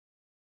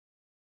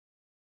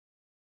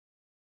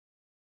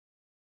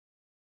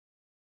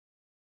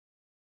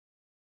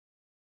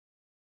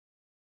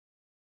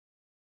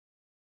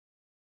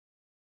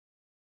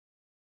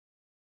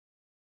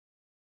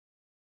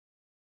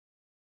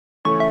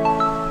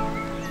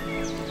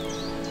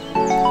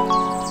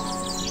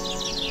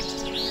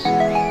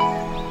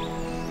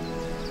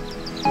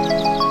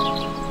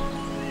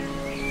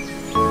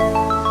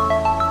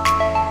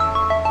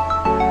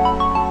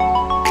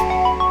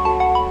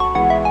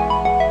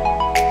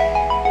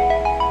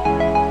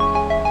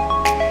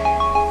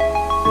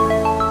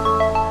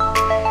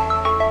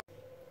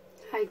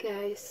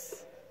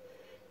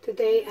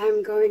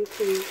going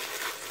to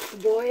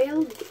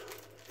boil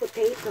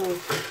potato.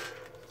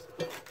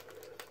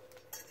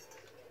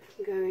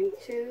 I'm going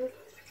to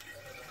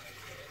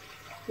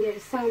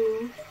get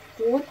some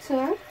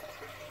water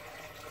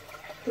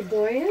to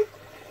boil,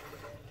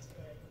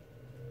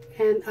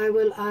 and I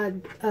will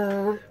add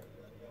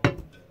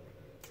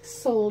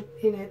salt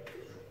in it.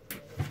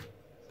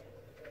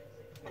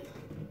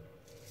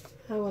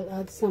 I will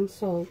add some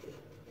salt.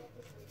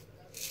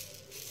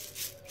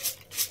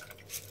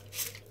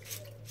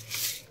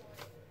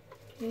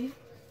 Okay.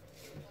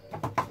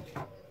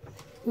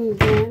 And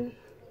then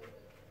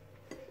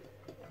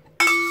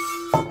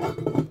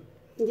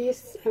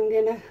this, I'm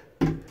gonna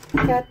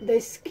cut the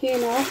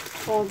skin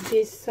off of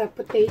this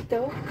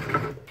potato.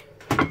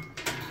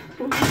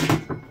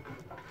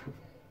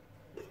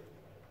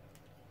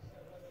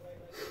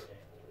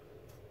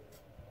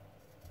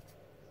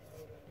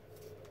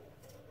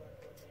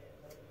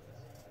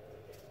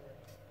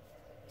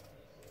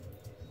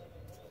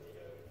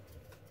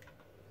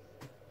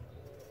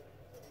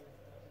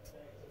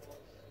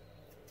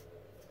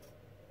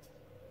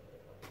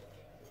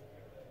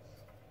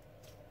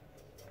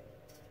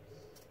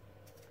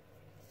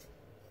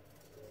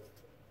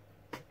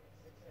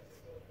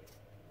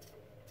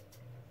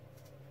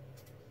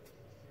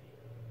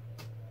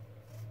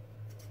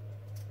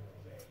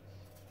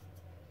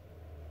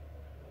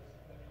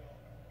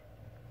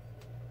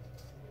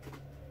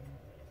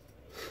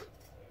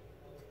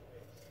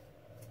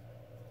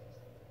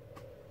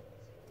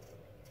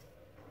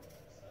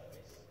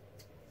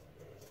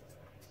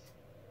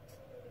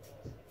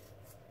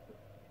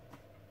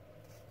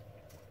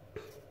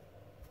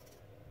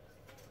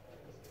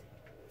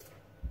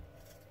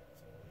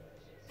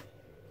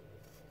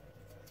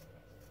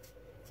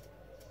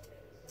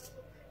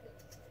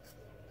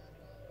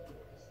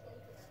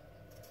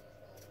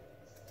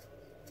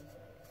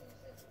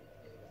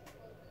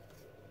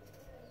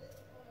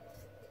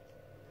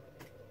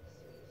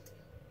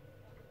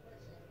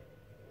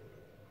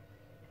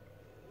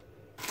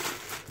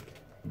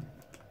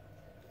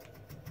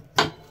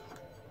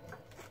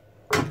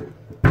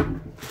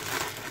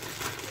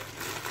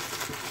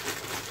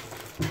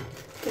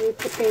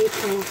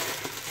 Potato.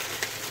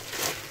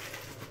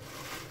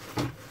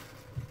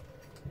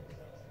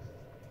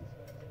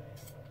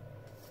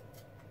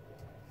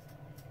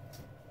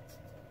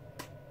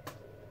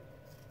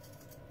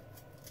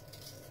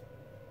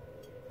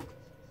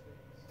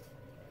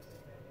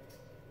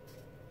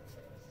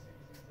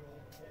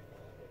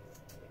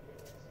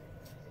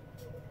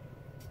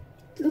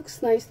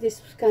 Looks nice,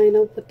 this kind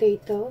of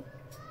potato.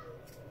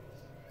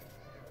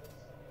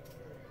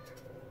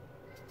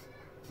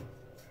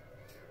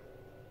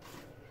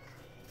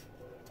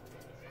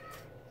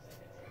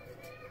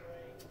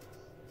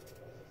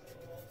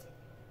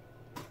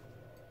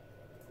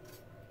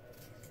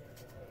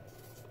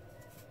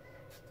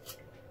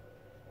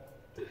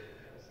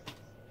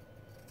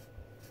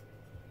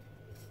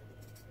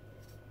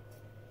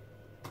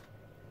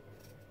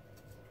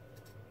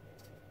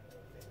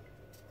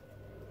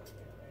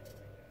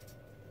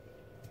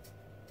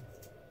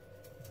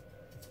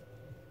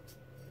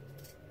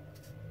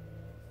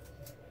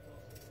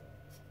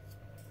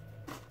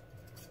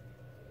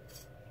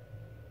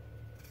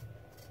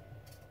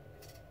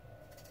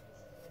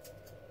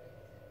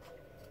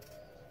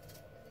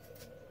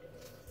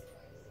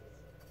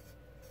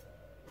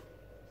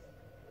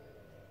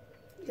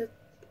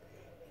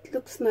 It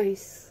looks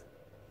nice.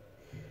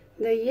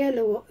 The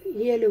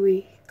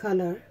yellowy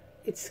color,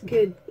 it's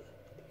good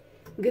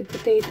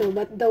potato.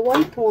 But the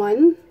white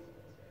one,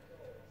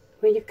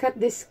 when you cut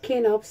the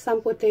skin off,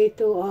 some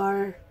potato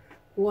are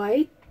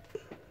white,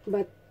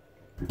 but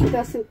it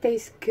doesn't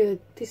taste good.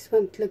 This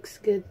one looks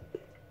good.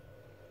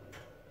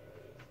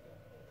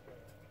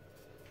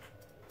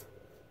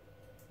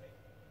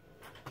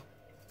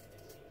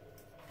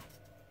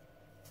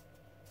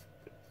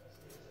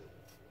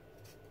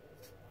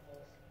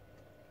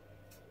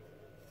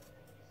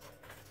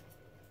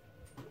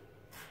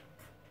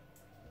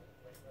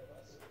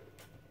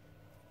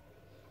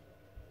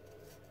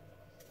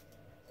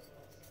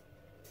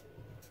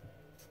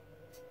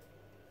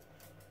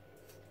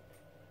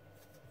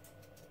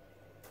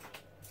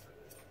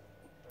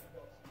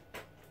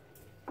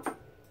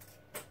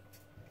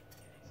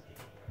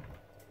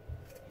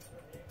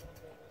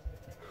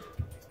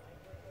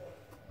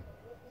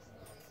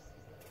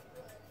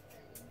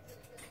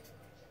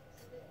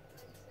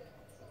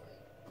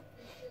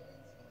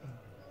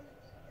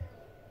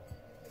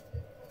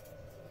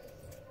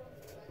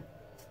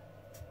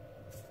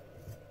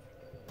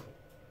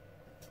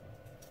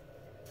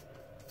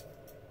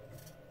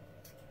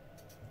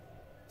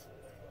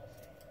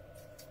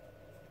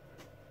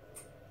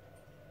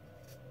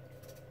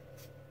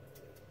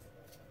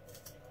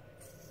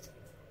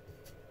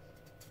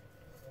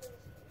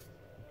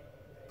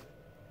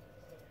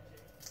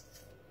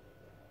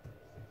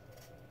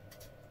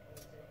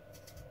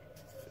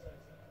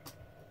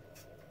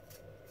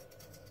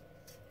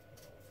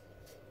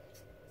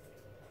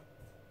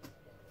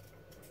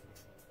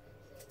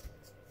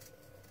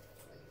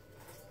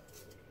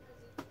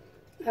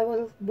 I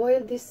will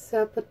boil this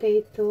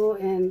potato,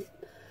 and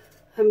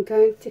I'm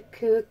going to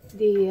cook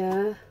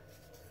the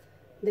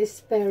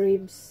spare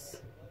ribs.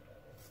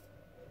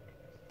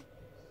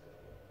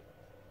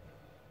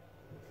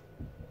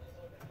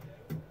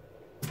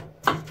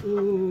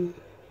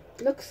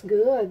 Looks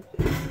good.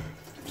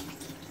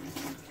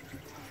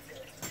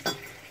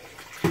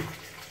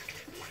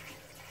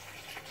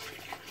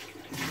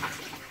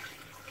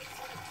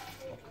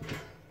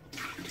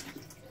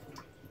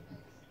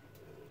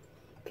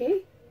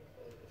 Okay,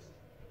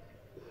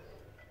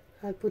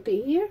 I'll put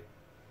it here.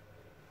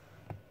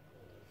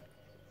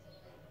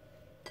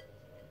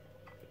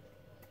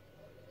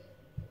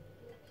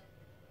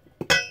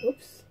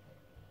 Oops.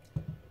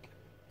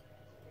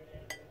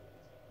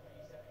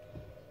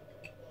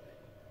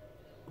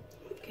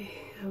 Okay,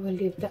 I will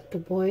leave that to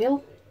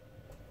boil.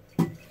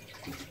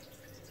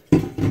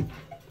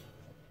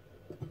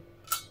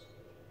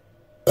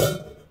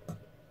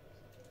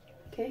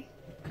 Okay.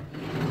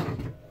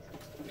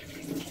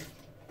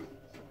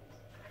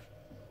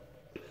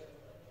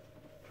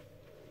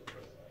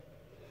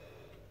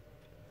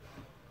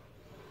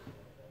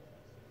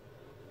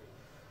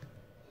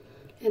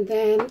 And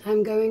then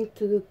I'm going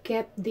to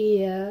get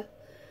the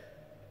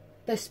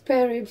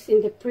spare ribs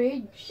in the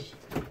fridge.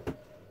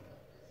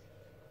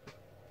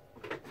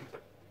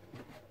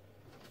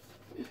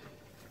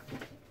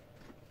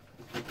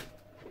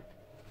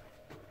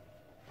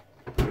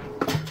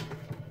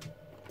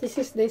 This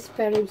is the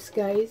spare ribs,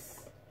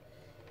 guys.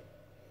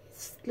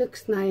 It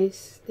looks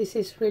nice. This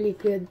is really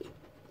good.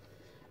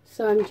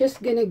 So I'm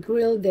just gonna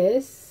grill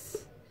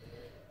this.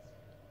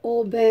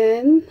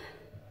 Oven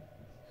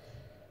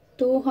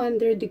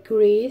 200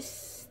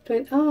 degrees,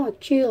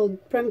 chilled,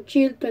 from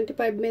chilled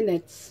 25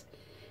 minutes.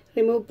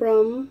 Remove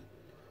from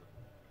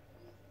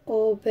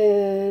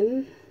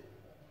oven,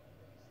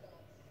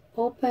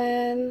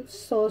 open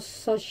sauce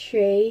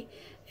sachet,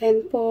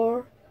 and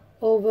pour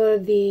over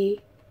the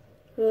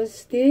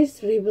roasted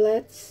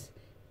riblets,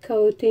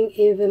 coating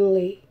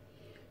evenly.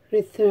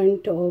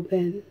 Return to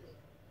oven.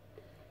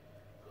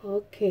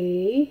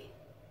 Okay,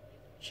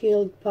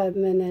 chilled 5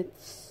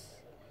 minutes.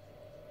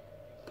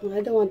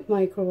 I don't want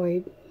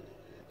microwave.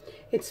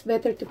 It's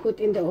better to put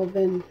in the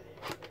oven.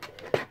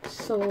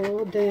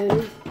 So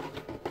then,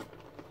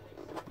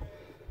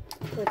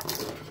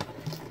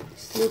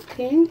 it's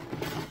looking.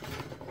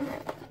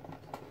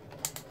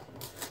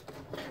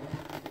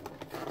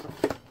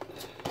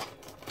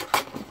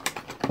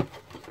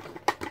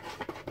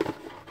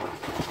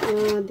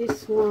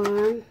 This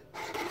one,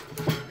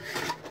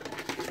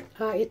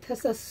 it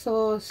has a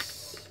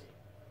sauce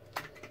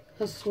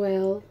as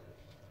well.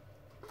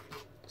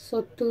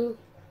 So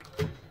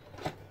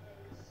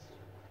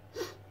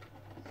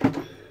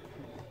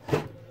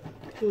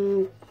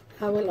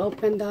I will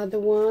open the other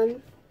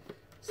one.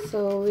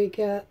 So we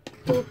got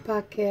 2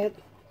 packets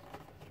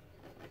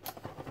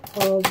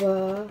of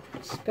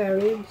spare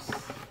ribs.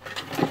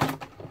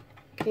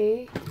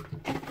 Okay,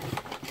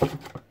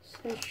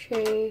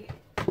 sachet.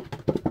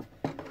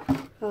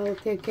 I'll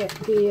take it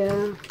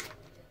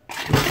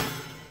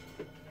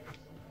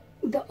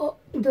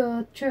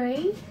the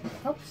tray.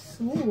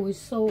 Oops, ooh, it's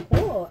so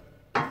hot.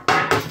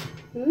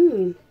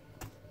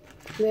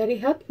 Very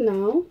hot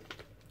now.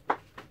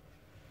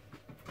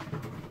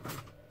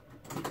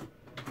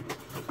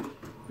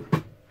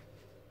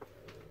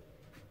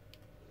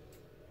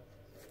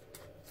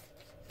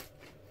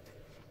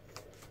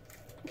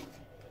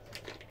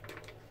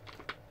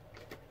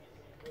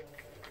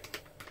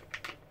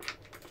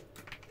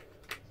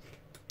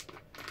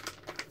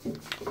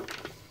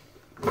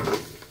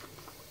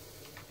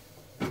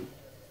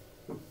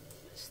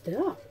 What's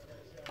that?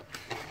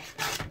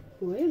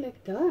 Why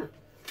like that?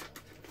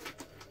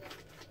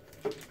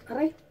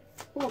 Alright.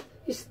 Oh,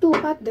 it's too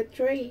hot, the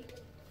tray.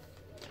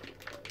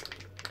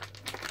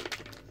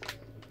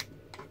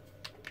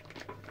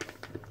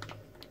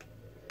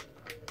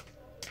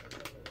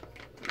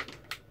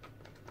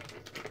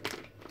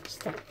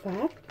 Step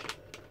back.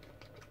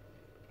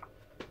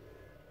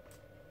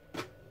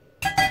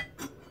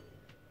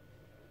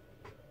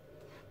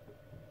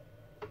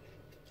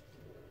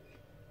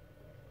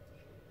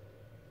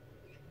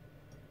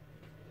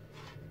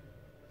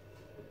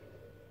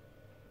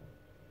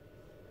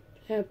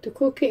 I have to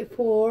cook it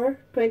for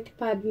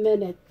 25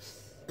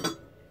 minutes.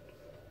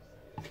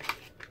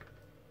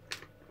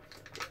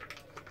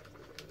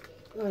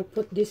 I'll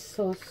put this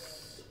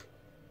sauce.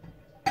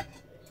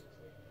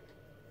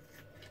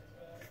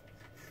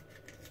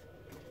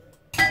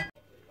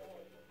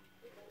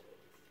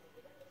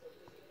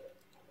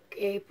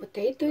 Okay,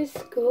 potato is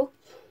cooked.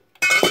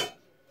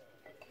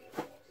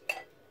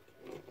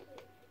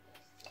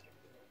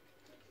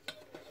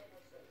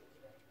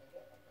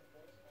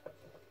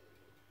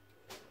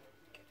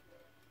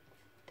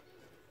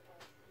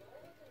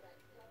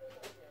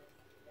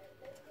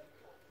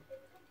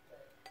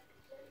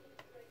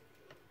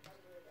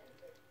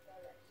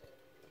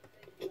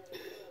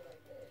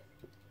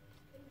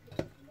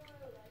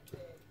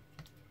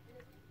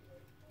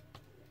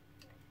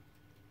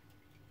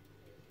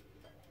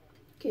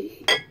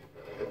 Okay.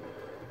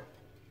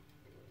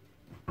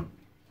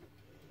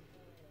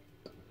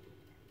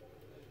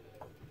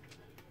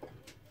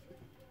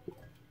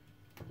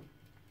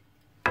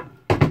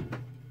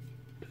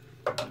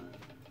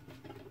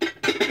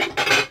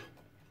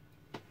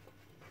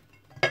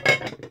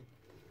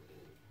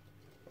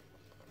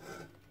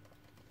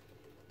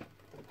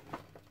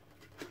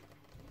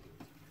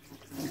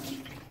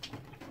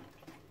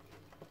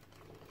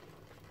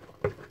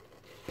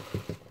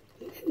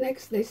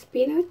 Next, the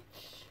spinach.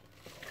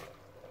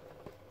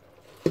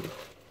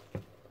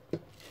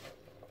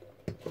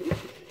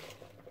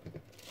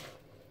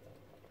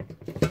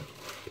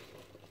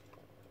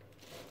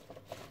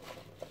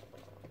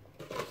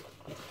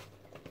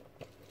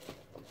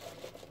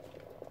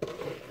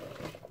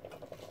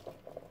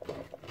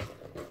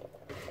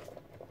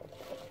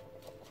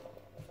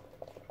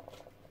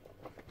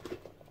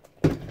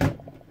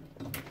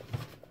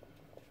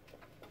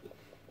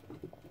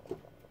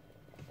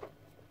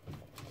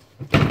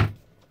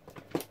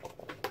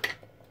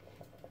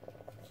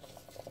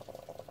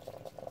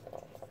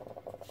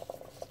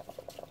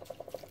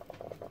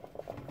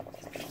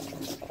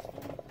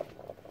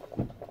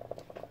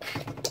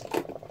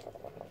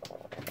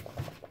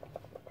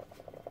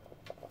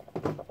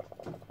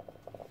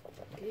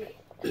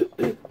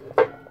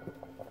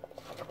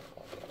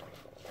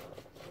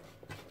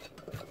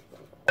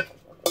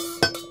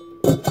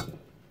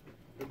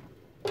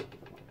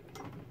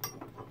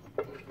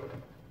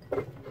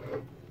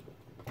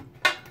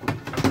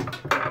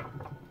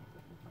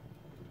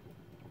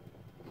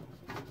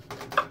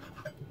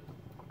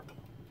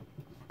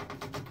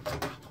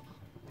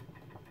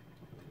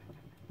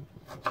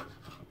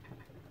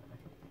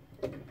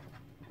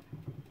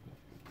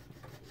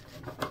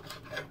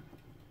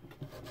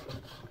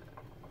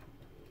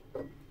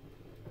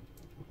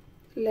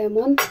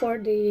 Lemon for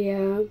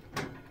the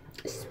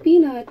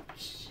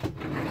spinach.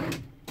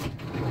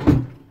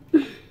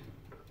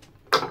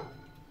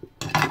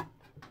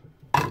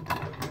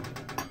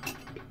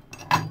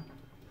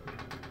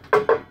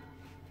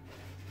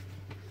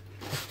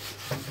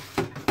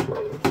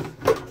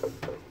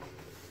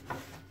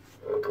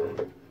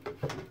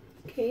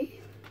 Okay.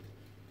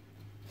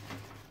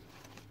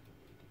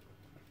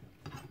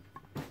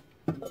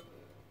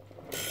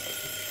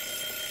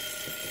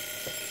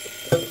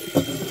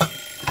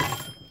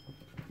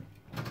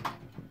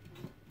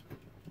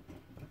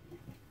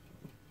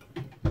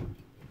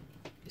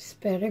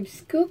 Spare rib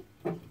scoop.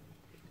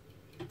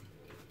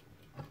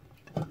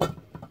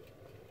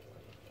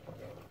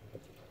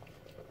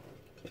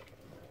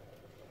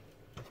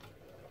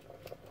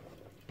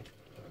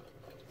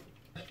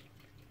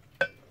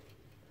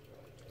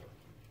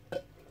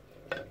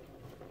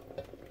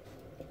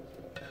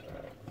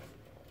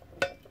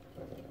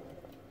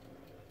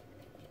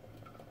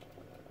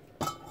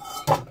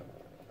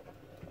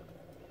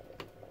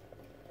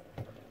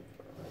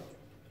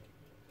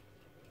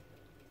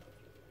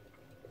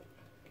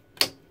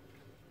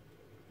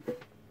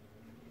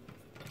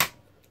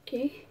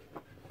 Okay,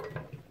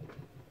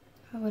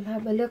 I will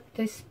have a look at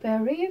the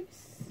spare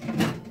ribs.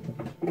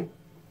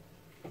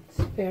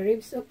 Spare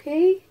ribs,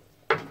 okay.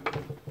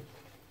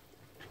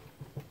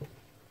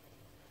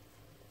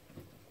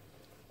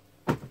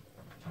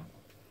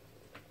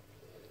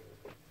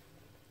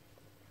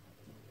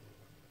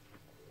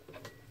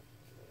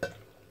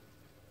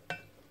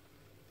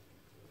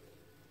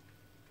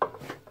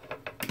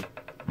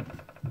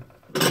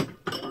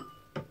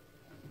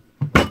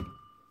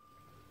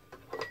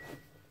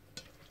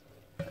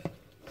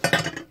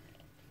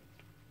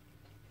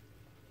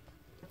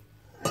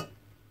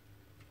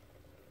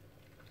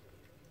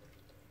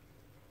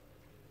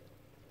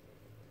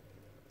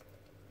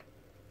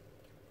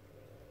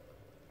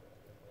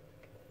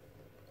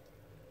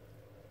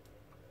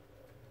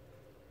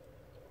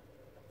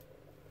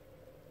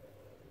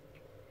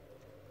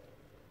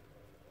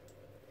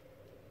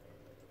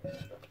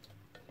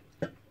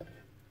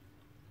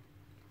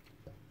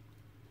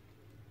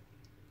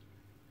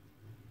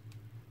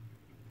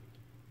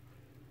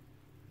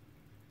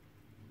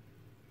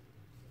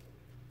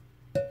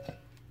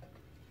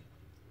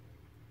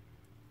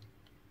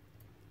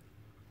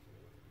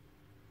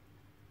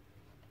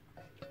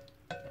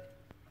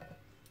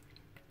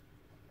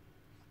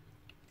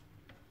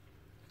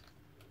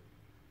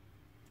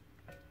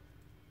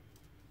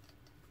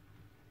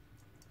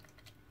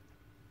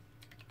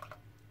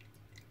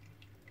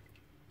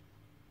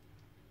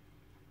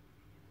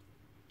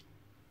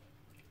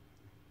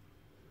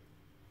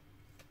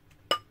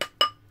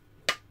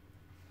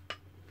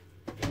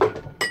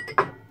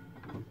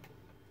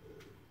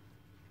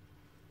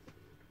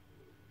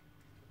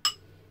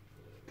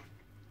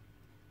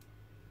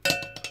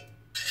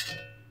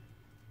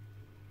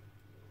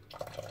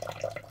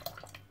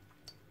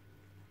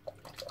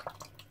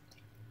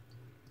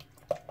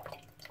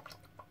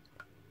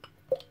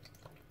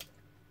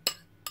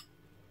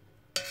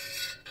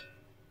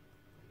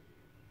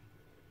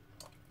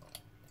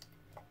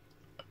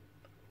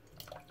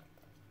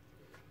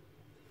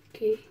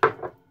 Okay.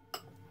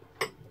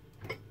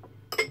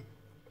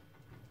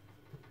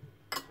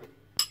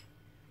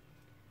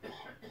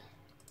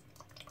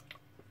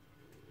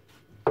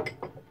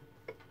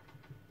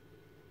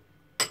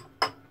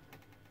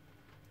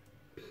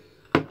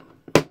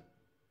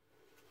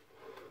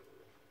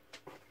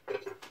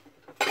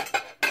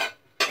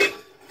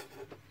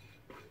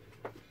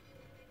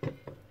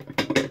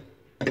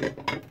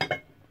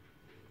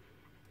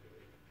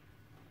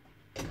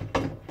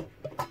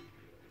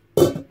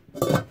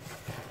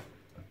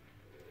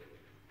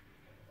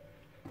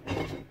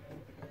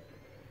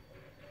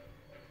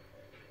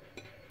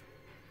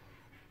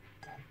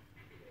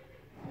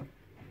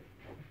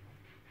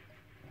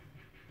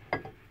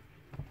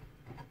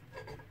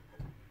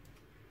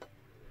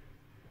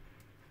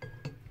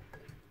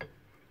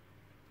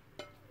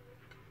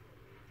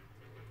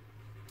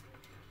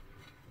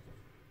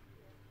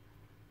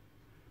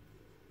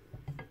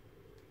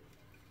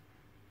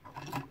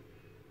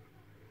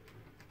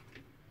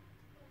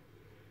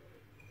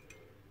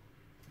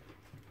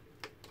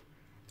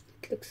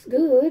 Looks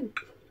good.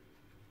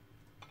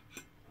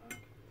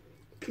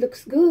 It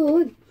looks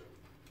good.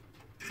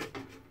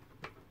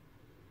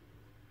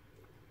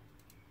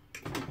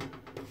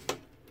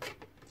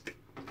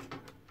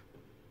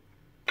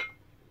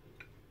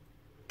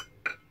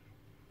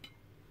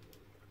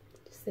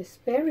 The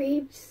spare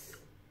ribs,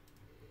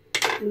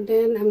 and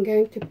then I'm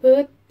going to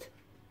put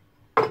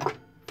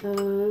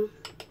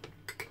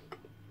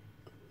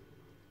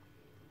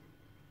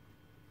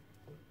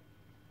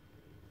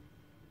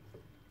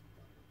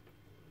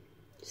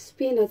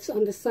spinach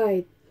on the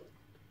side.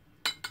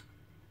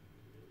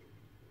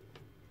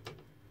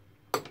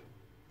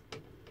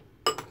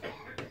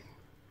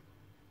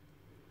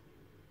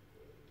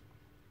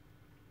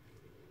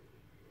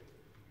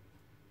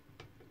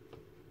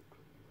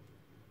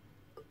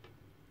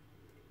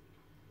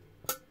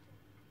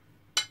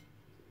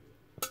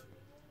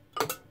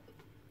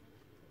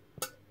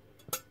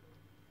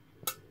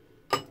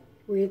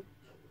 With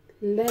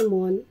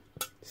lemon,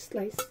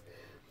 slice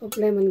of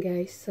lemon,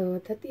 guys.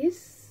 So that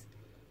is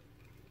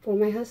for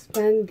my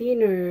husband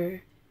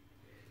dinner.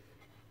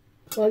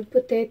 Boiled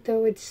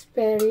potato with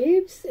spare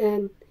ribs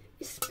and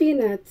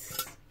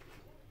spinach.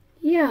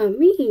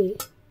 Yummy!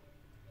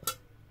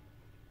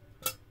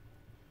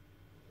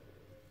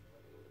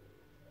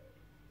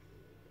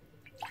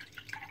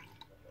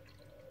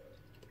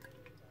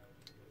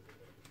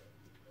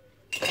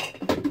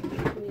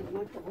 We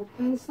want to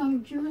open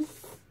some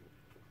juice.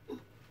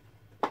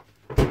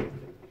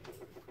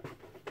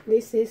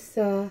 This is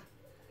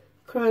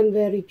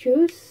cranberry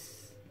juice.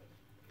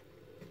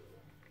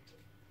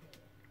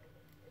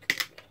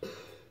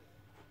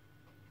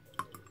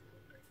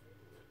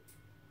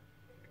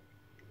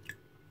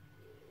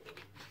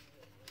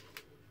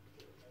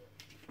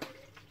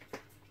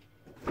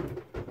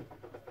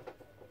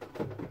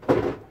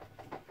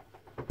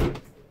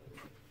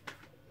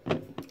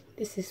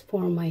 This is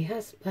for my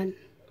husband.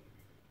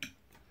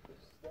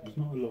 There's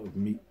not a lot of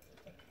meat.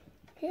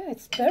 Yeah,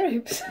 it's spare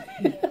ribs.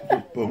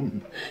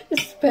 Bone.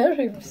 It's spare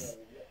ribs.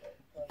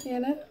 You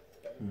know?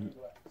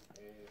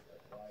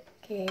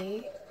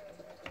 Okay.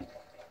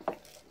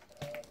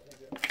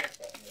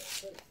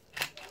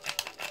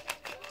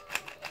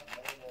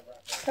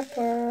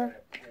 Pepper.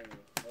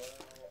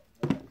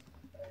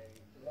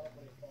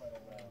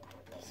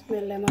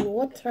 Smell lemon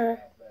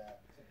water.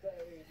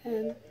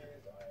 And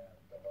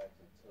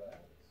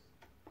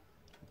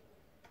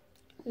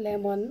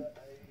lemon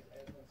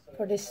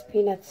for the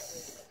spinach.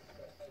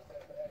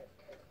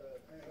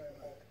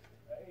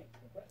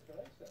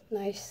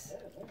 Nice.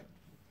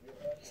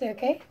 Is it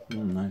okay?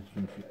 Nice,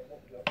 thank you.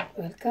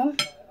 Welcome.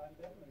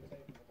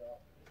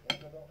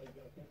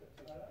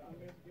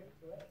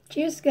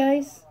 Cheers,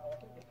 guys.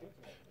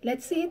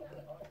 Let's eat.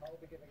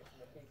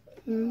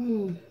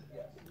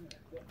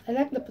 I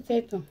like the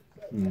potato.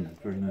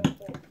 Very nice.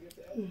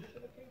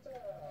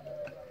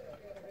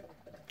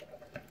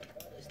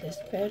 It's the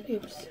spare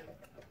ribs.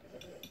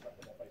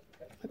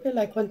 I feel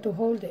like I want to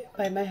hold it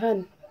by my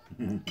hand.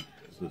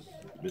 It's just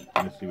a bit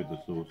messy with the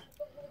sauce.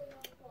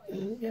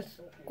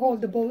 Just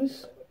hold the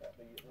bones.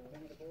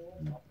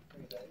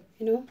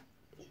 You know?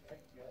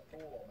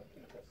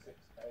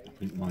 I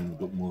think mine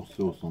got more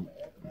sauce on.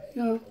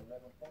 Yeah.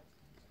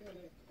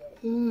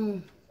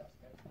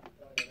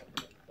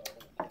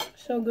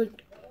 So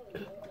good.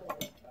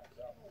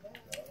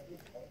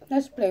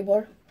 Nice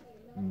flavor.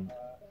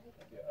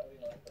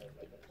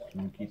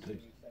 Smoky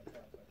taste.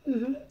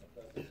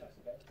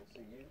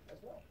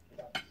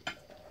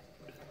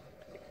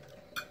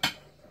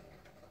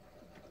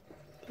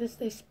 This is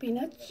the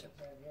spinach.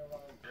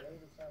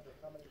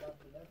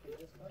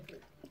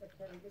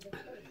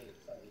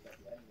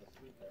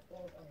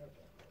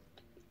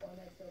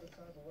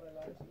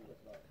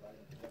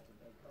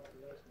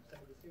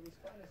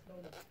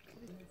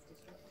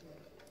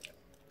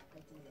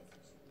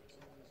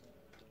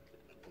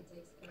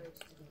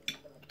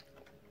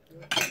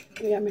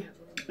 Yummy.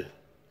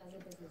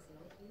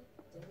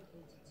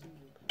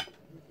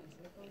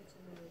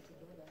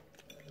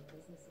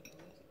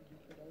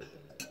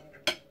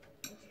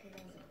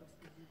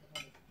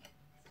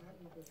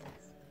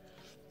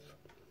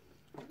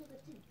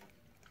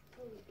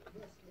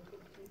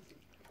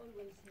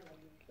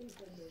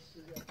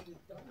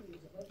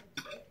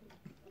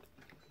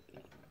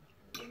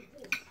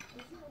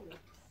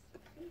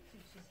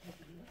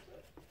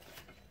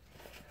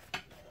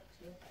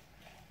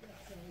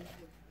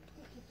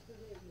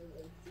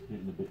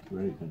 Getting a bit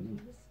grey, isn't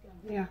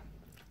it? Yeah.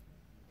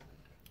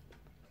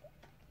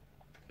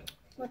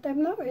 What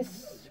time now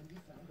is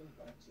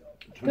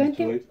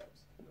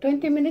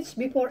 20 minutes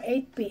before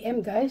 8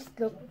 p.m. guys.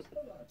 Look,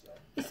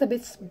 it's a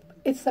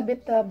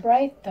bit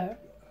brighter.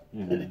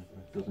 Yeah, it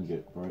doesn't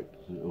get bright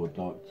or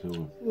dark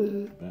till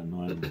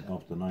about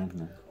after 9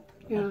 now.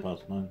 Yeah.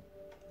 9:30.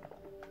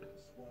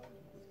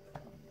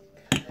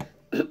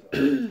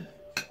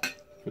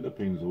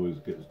 Philippines always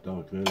gets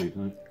dark early,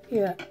 doesn't it?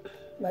 Yeah,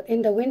 but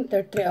in the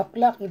winter, 3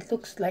 o'clock, it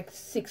looks like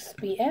 6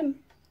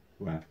 p.m.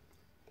 Where?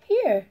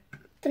 Here,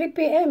 3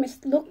 p.m.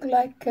 it look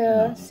like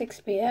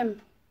 6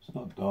 p.m. It's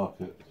not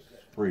dark at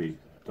 3.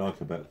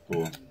 dark about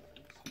 4 in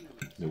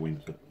the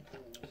winter.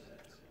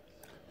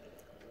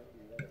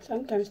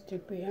 Sometimes 3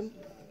 p.m.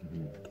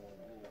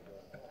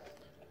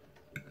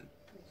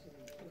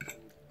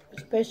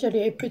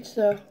 Especially if it's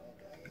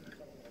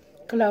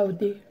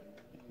cloudy.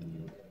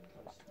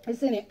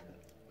 Isn't it?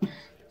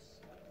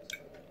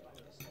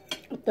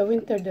 In the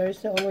winter,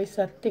 there's always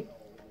a thick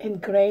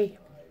and gray.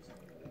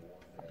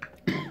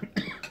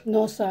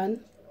 No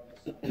sun.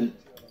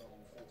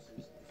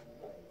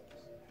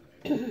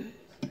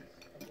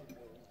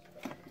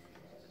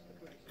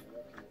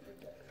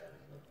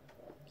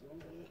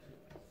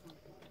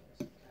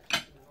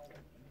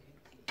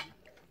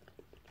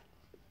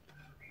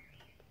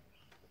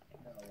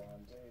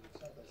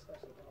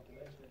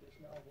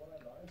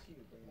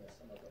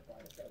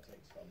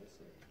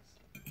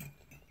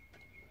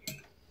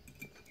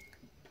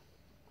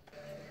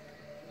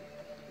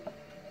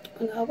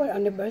 On our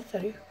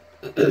anniversary,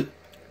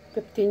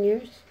 15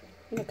 years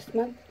next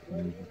month,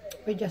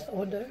 we just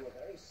order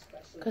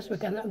because we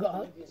cannot go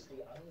out.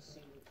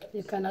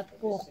 You cannot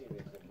walk.